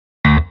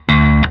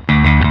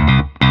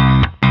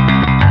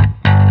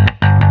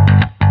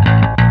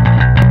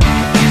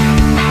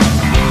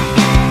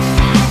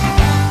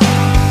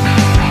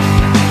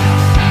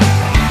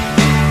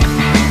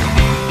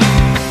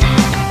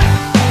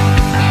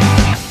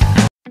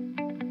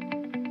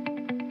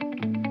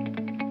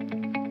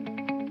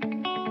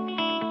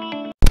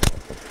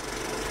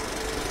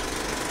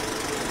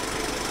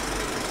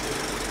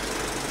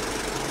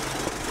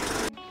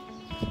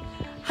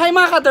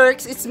Hi mga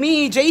ka-Turks! It's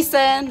me,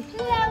 Jason!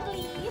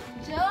 Lovely!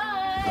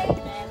 Joy!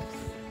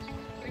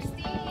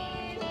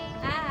 Christine!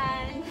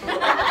 Anne!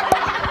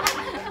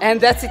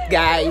 And that's it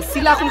guys!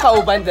 Sila akong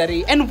kauban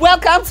dari. And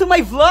welcome to my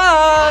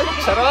vlog!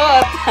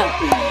 Charot!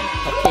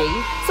 Okay.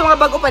 So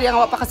mga bago pa rin ang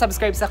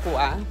wapaka-subscribe sa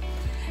kuha.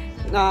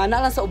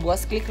 Naalang sa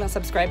ubos, click lang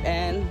subscribe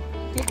and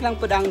click lang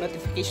po ang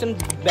notification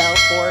bell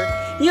for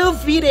new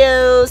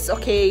videos.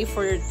 Okay,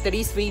 for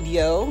today's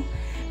video.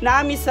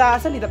 Naami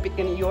sa, saan nidapit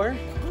ka ni Yor?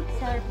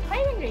 Sa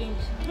firing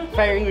range.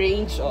 Firing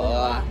range,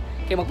 oo.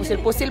 Kaya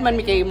magpusil-pusil man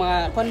mi kay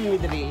mga kuan mi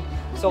diri.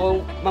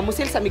 So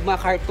mamusil sa mig mga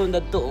cartoon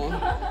dadto.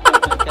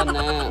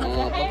 Kana,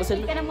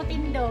 papusil. Hindi ka na mo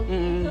tindog.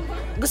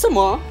 Gusto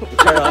mo?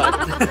 Charot.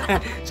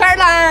 Char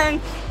lang.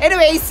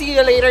 Anyway, see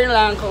you later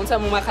lang kung sa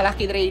mga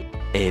kalaki diri.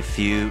 A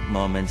few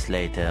moments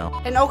later.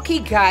 And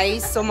okay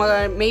guys, so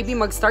maybe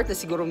mag-start na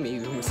siguro,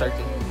 maybe mag-start.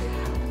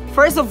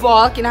 First of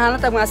all, kinahanglan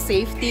tayong mga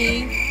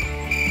safety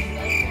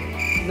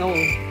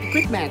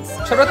equipments.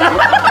 Charot.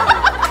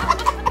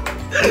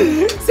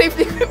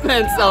 Safety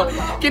equipment. So,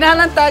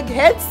 kinahanglan tag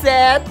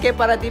headset kay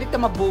para dili ta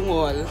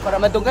mabungol, para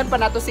madunggan pa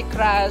nato si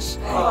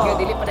Crash, kay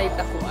dili pa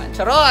dayta kuan.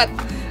 Charot.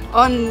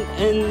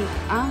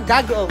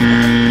 Gaggle.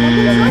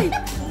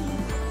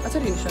 Asa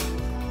rin siya?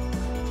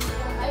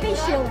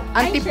 Facial.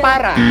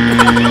 Antipara.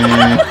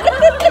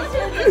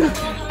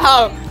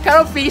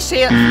 Karong face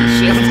shield.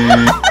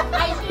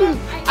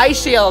 Eye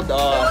shield.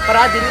 Oh,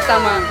 para dili ta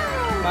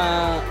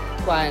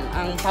kuan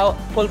ang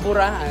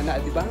pulbura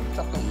na, di ba?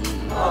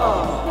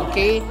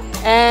 Okay.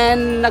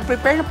 And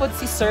nag-prepare na po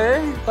si Sir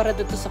para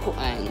dito sa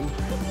kuan.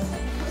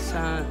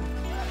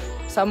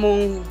 Sa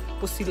mong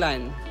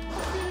pusilan.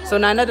 So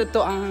nana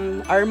dito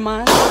ang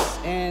armas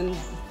and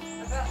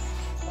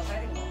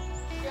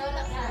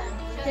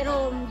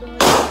Pero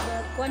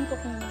kuwan ko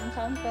kung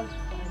saan pag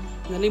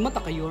nalimot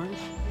ka Yor.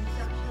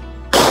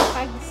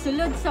 pag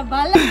sulod sa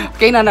bala.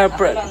 Okay na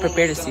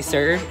prepare si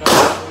Sir.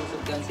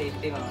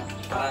 Safety mga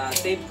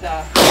safe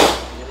ta.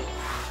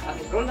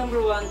 Rule number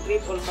 1,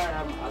 treat all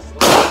firearms as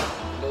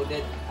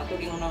loaded. Ato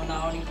ging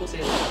una-una ning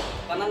pusil.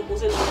 Tanan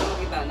pusil mo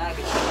makita na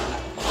kita.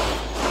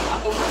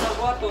 Ato mo sa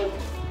button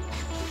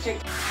check.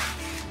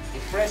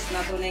 I-press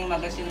nato ning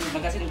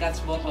magazine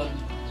catch button.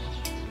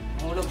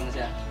 Mahulog na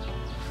siya.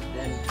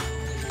 Then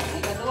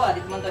ang kadua,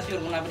 di man ta sure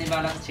kung napay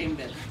balang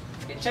chamber.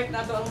 I-check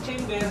nato ang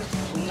chamber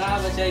kung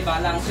naa ba siya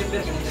balang chamber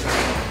kanito.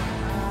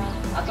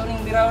 Ato ning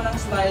biraw ng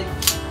slide.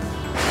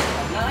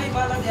 Naay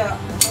balang niya,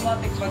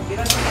 automatic pag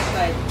biraw ng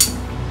slide.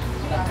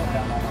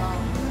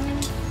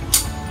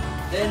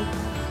 Then,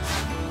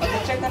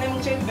 pag check na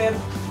yung chamber,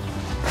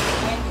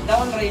 point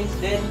down range,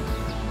 then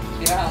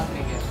tira ang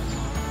trigger.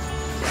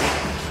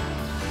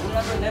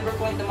 Never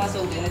point the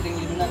muzzle to anything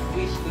you do not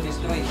wish to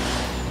destroy.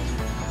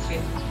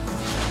 Okay.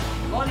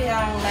 Muna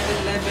yung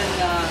 911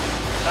 na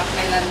rock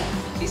island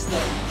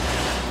pistol.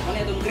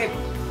 Muna itong grip.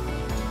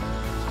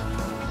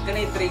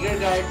 Kani trigger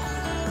guard.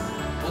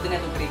 Buti na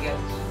itong trigger.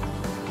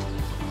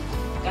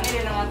 Kani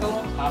din ang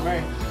atong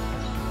hammer.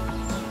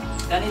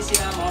 Kani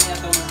siya mao niya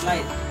itong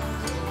slide.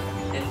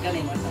 Then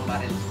kani mo itong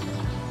barrel.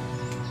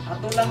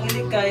 Ato lang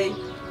ilikay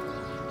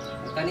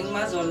kaning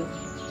muzzle,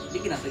 di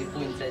kinato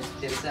i-point sa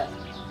dirisa.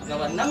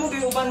 Gawan namo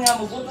kay uban nga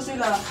mobuto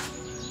sila.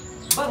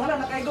 Bang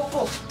wala nakaigo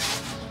ko.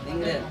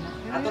 Dingren.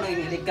 Ato lang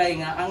ilikay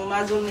nga ang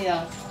muzzle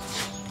niya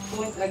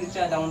point lagi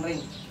siya down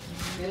range.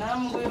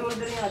 Kailangan mo i-roll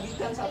diri nga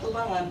gikan sa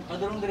atubangan,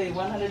 padulong diri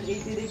 180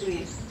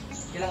 degrees.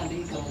 Kailangan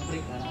di ka mo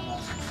break na nga.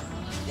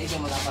 Di ka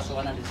malapas sa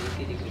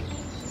 180 degrees.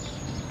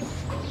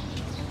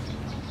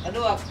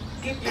 Kadua,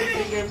 keep your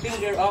trigger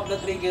finger off the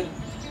trigger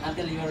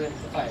until you are ready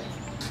to fire.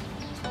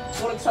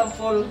 For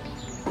example,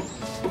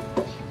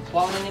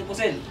 kuha mo na yung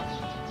pusil.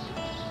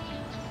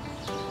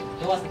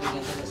 Gawas na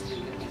bigyan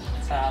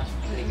sa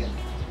trigger.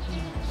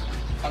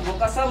 Pag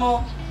bukasa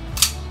mo,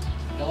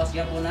 gawas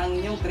niya po na ang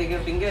inyong trigger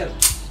finger.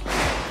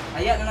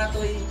 Kaya na nato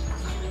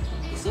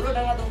isulod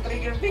ang atong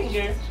trigger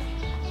finger.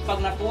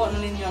 Pag nakuha na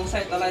ninyo ang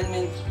sight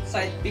alignment,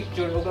 sight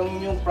picture o ang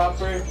inyong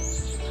proper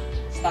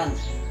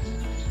stance.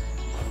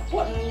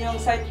 Kuha na ninyo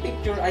ang sight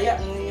picture,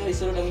 aya na ninyo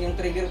isulod ang inyong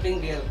trigger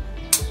finger.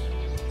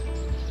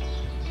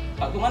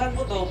 Pag gumanag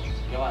po to,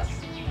 gawas.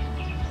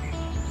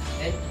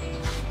 Okay?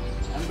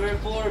 Number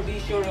 4, be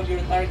sure of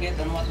your target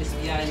and what is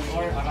behind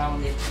or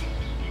around it.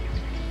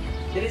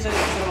 Dili sa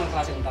mga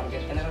klase ng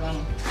target, kanila lang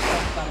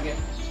target.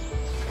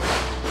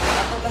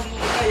 Ato lang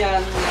yung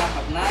ikayan na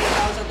pag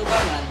naitaw sa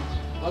tubangan,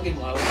 huwag yung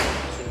buhaw.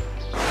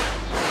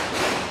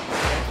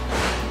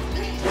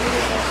 Dili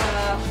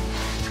sa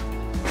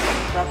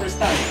proper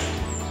stance.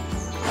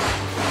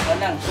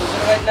 Lang, so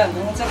right lang,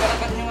 kung sa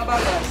kalakan yung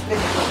abaga,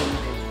 straight po.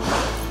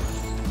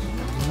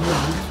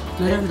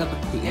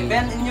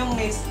 I-bend inyong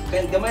knees,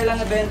 bend, gamay lang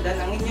na bend, dan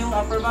ang inyong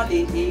upper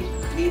body,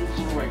 i-lean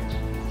forward.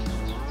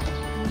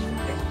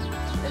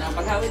 Ang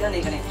paghawid ani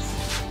kani.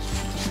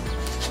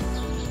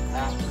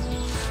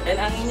 And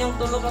ang inyong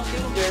tulog ang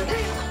finger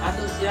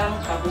ato siyang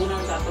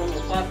kabunan sa atong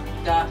upat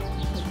ka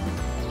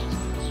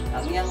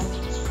ang iyang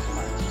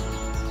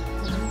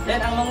Then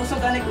ang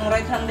mangusog ani kung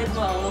right handed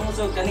mo ang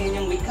mangusog kani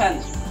inyong weak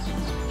hand.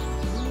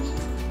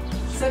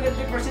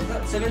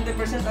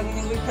 70% ang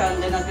inyong weak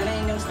hand, then ang kanang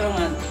inyong strong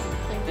hand,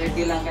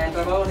 30 lang. Kaya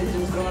trabaho na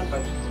inyong strong hand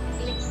pag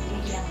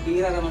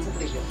bira naman sa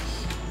trigger.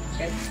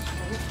 Okay?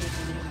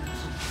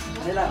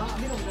 Ano lang?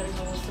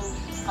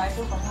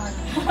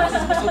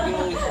 Sugi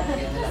mong weak hand.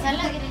 Kaya nila.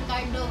 Sala gining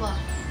cardo ba?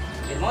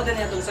 Okay, mo din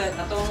itong side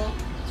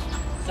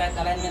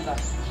alignment ha.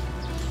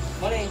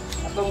 Mo ni,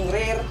 atong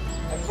rear,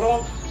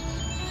 front,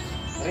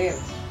 rear.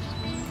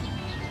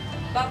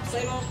 Top sa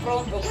inyong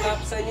front o top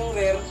sa inyong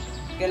rear,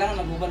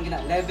 kailangan magbuban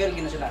gina, level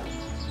gina sila.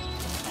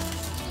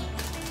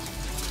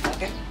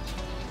 Okay?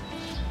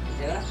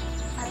 Okay na?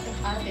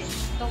 Ate.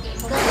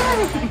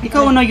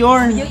 Ikaw na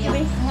yorn.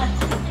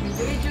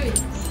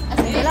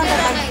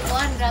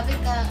 Grabe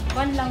ka.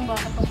 One lang ba?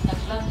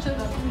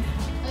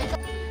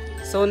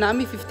 So,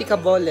 nami 50 ka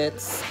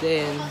bullets.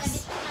 Then,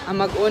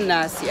 ang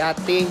mag-una, si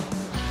ate.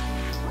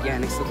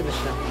 Yan, nagsuot na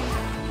siya.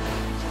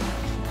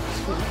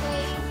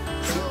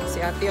 Si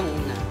ate ang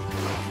una.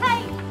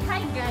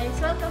 Hi guys,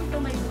 welcome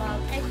to my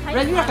vlog.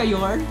 Ready na ka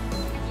yorn?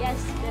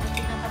 Yes, pero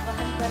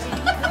kinakabahan pa rin.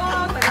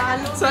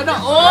 Tagalog. Sana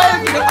all!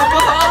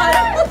 Kinakabahan!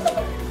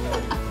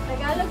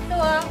 Tagalog to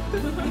ah.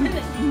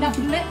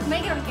 May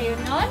gano'n kayo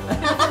nun?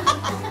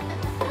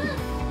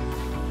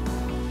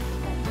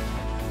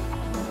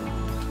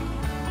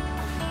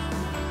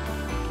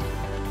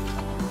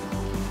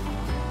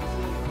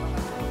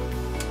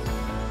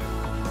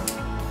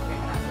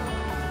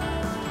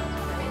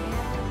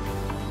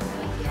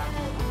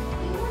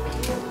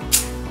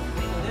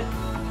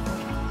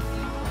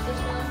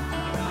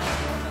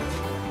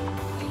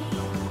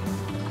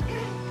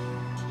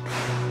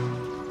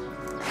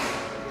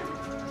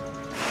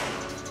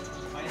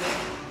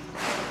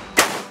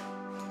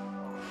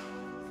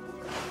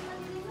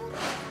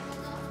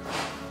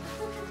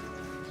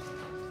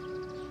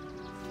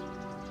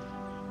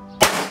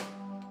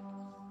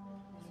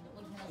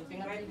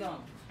 Right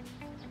down.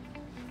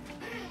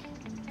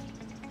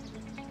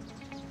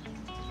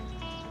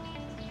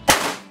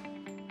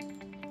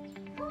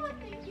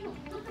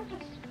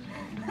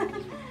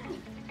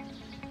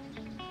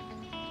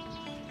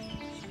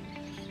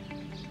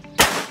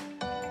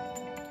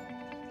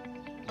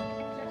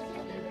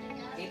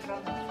 Eight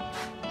round.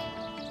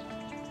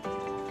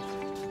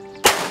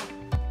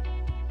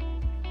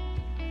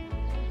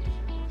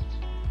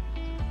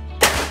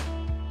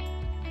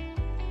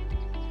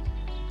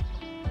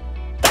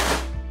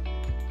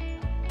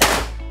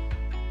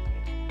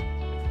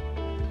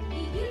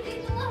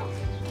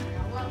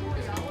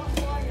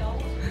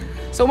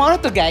 So, mauro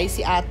to guys,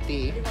 si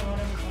ate.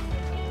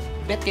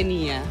 Bet ka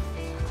niya.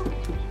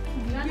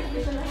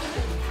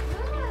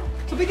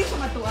 So, pwede siya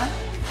matuan?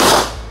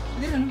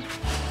 Hindi na, no?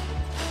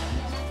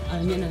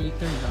 Ano niya na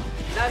later daw.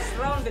 Last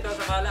round bitaw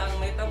sa kala ang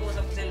may tabo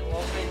sa pixel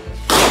open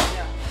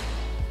niya.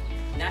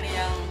 Nani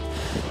yang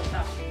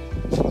top.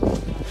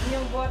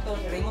 Yung button,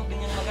 remove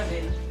din yung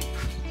magazine.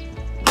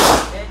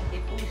 Then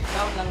i-push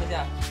down lang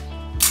siya.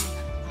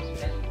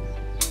 Then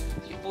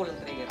i-pull ang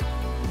trigger.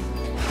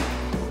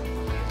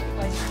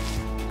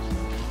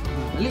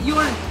 Ali,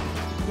 yorn!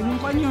 Imong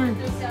kwan yorn.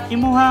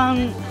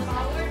 Imuhang...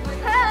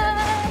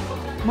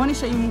 Mo ni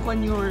siya imong kwan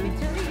yorn.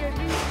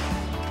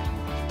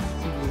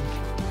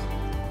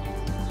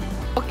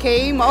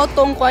 Okay,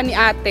 maotong kwan ni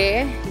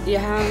ate.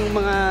 Iyang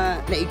mga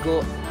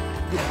naigo.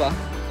 Diba?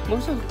 Mo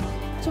siya.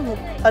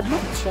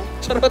 Adlock siya.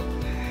 Charot.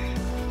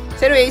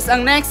 So anyways,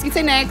 ang next. It's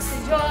next.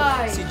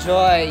 Joy! Si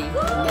Joy.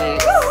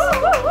 Next.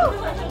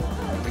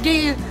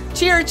 Okay,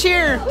 cheer,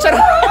 cheer.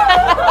 Charot.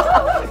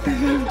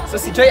 So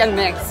si Joy ang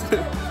next.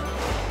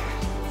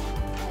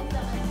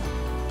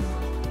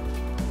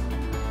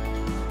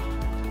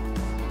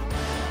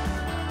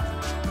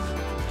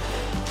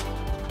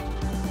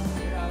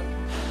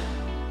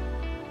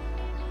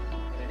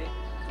 Ready?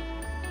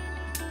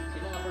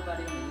 Sinong upper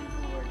body yung lean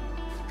forward?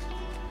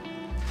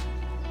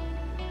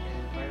 Okay,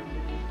 fire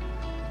blue.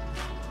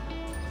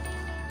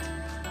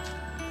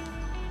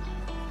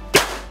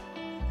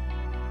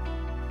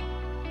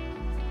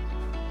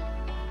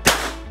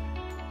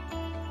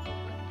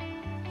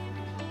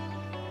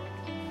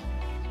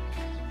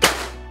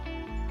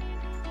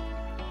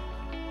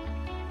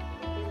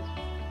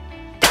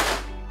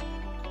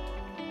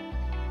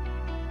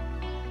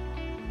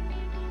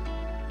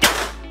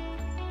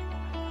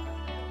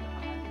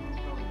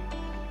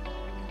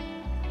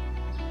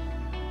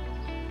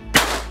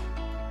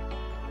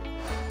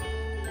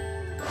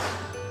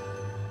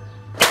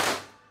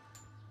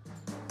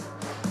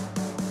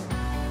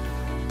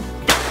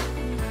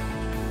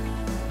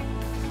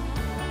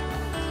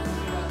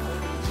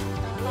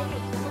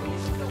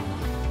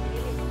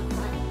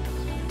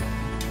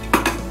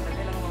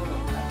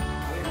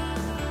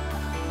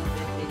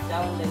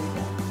 Down din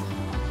siya.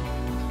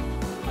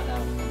 Padaw.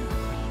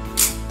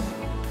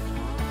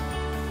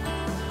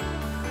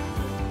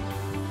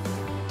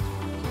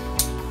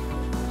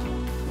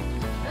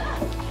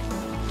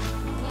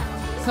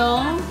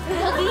 So,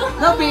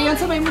 Labi, yan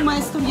sa may mga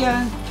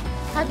istorya.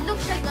 Hadlok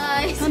siya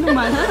guys! Ano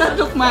man?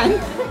 Hadlok man.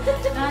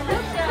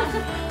 Hadlok siya!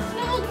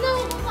 Namugnaw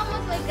ko ka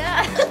mag-maga!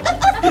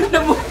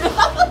 Namugnaw.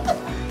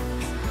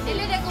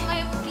 Dili na ko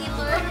may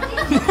killer.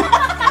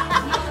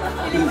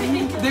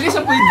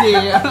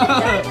 Sige.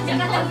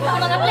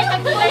 Mga play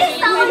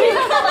pag-play.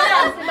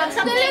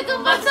 Dali ko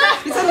pa sa.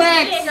 Isa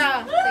next.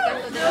 Oh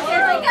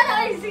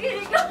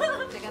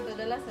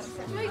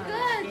my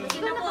God.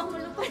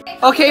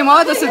 Okay mo,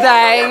 to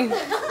today.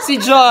 Si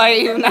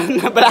Joy.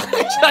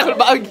 Nabalaka siya.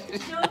 Baog.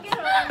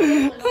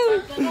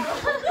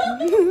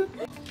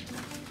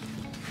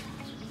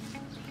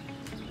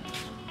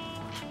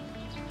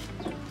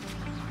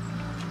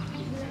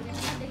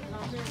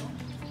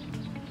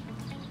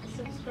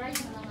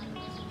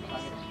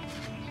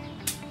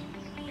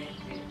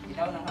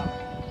 Ikaw na ha.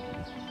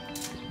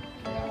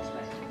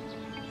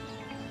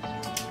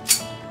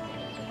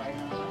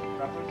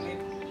 Proper grip.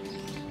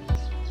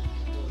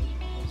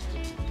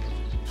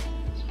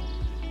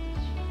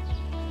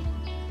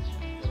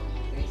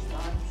 Okay,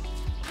 stance.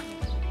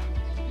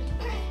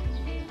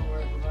 Lean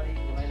forward, everybody.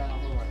 Kumay lang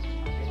ang forward.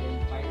 Okay, then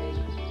firing.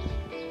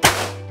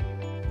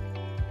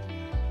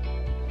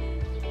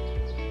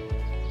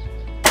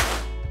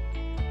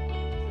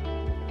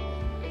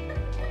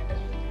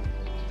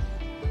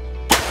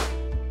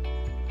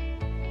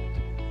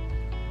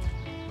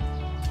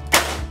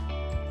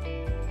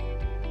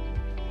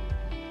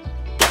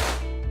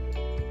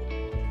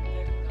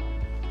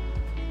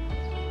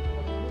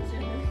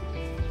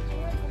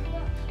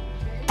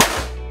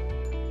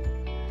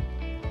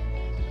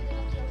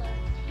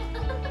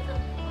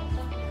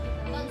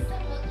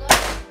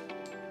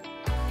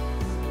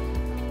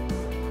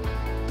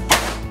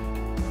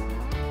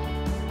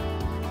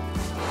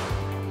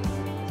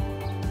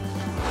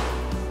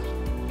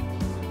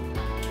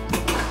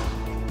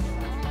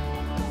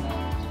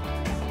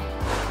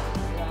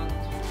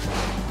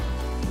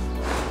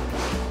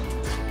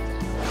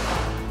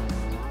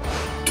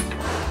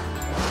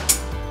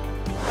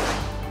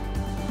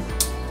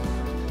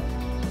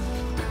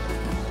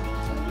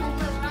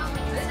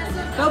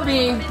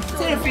 Toby,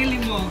 sino feeling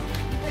mo?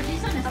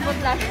 Abot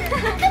lang.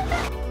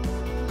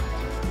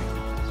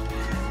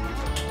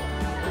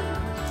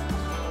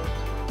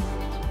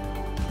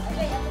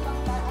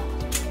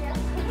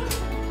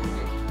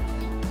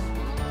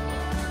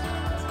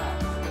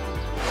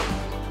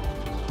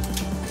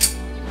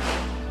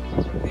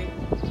 Proper grip.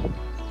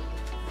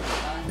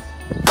 Stance.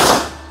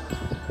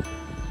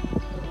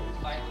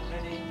 Fire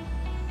ready.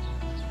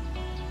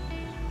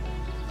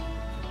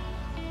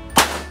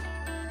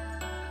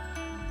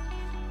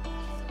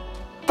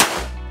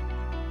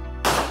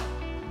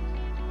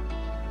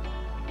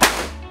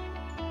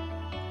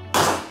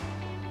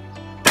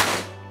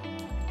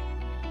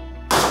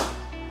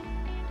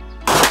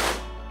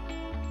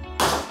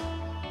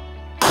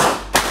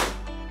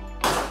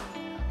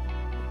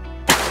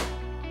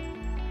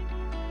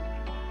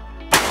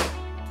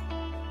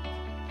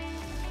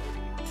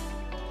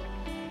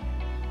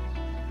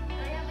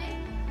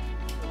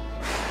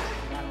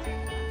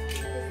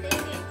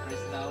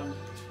 Press down.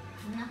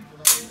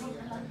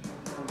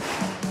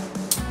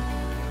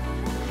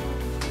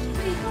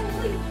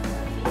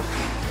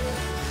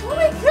 Oh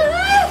my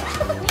God!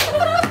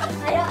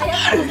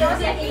 Ayaw.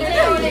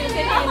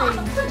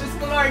 Diyos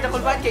ko Lord,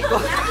 nakulban kay ko.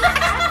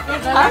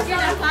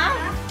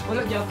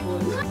 Wala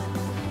Japon.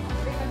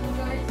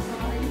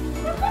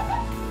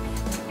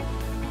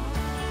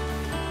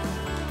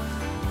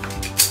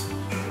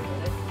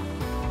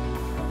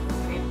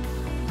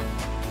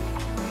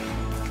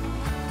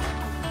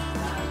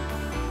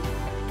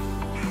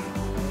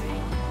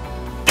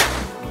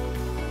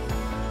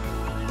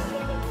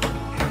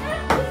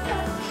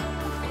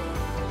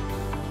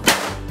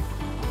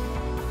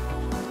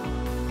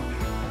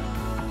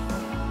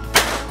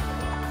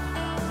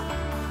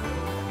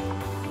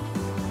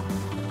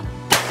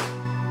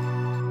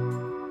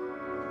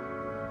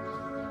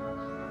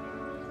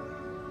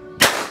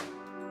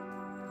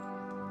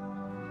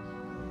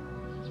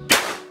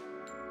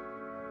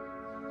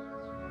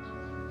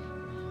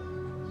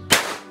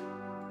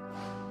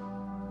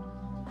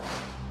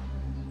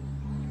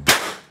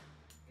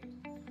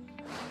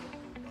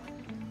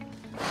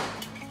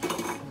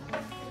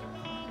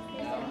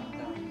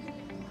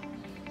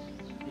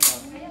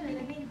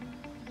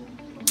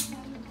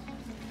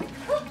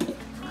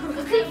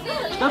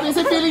 Toby,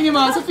 sa feeling niyo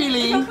mo? Sa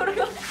feeling?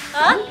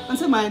 Ha? Ano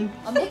sa man?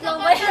 Ikaw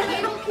ba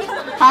yan?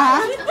 Ha?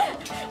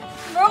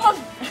 Bro,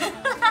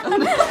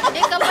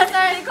 ikaw pa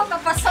sir, ikaw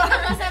kapasok.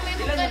 Sa may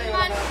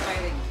man.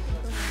 Firing.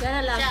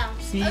 Gana lang.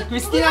 Si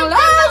Christine ang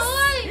last!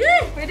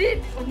 Pwede,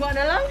 ugma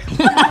na lang.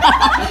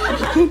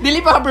 Dili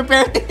pa ka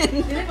prepared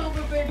din. Uy,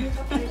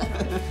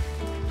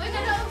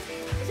 gana.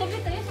 Sabi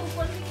tayo,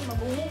 sungkol ko,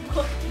 mabungog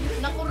ko.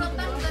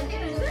 Nakurutan ka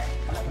din.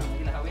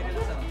 Ginahawin na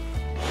lang sa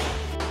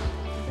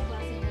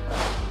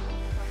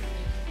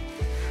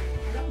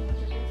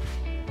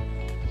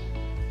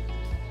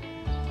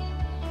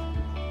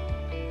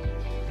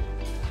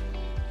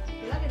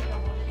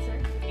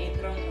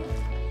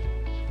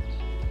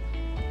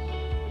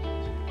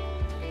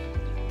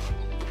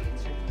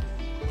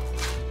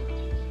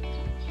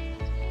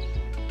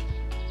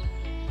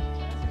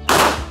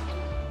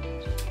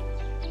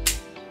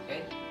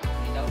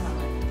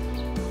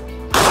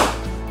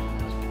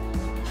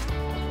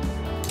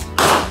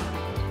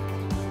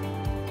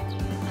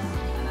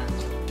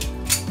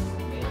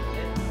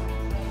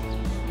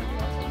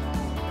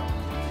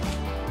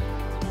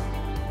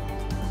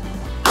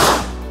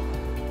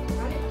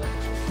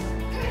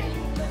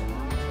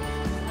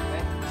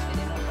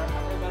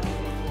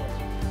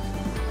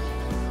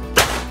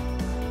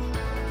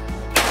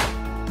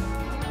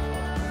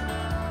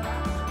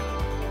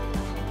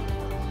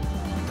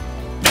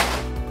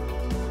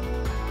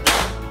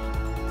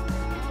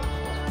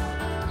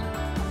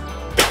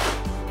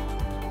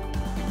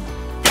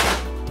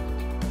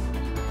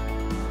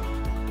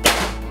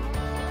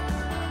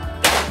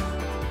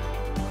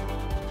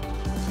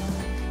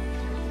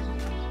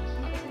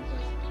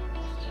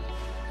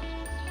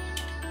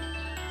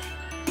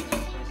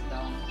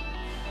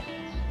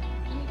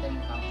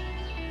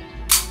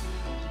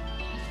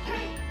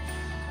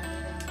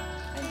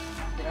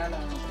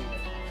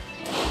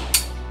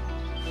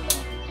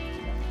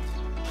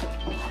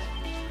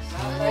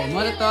Mo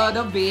na to,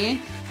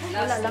 Dobby.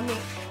 Wala, lami.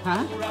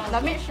 Ha?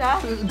 Lami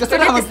siya. Gusto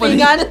na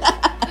magpulis.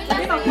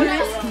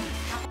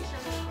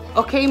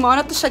 Okay, mo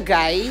na to siya,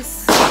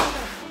 guys.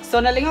 So,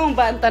 nalingaw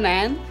ba ang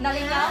tanan?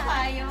 Nalingaw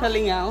kayo.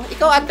 Nalingaw.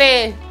 Ikaw,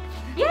 ate.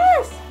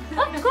 Yes!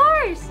 Of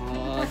course!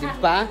 Oh, di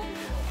ba?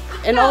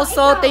 And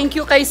also, thank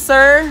you kay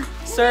Sir.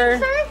 Sir.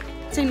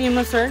 Sino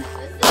mo, Sir?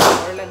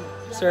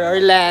 Sir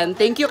Orlan.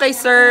 Thank you kay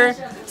Sir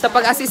sa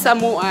pag-assist sa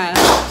mua.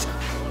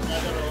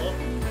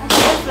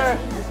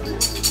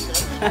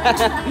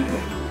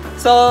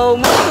 So,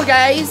 muna to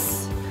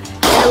guys.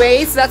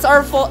 Anyways, that's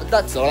all for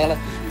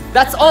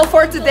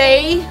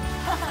today.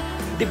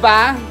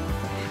 Diba?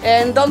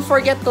 And don't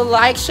forget to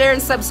like, share,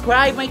 and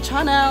subscribe my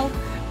channel.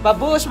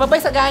 Babush! Bye-bye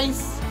sa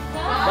guys!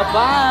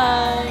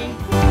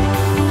 Bye-bye!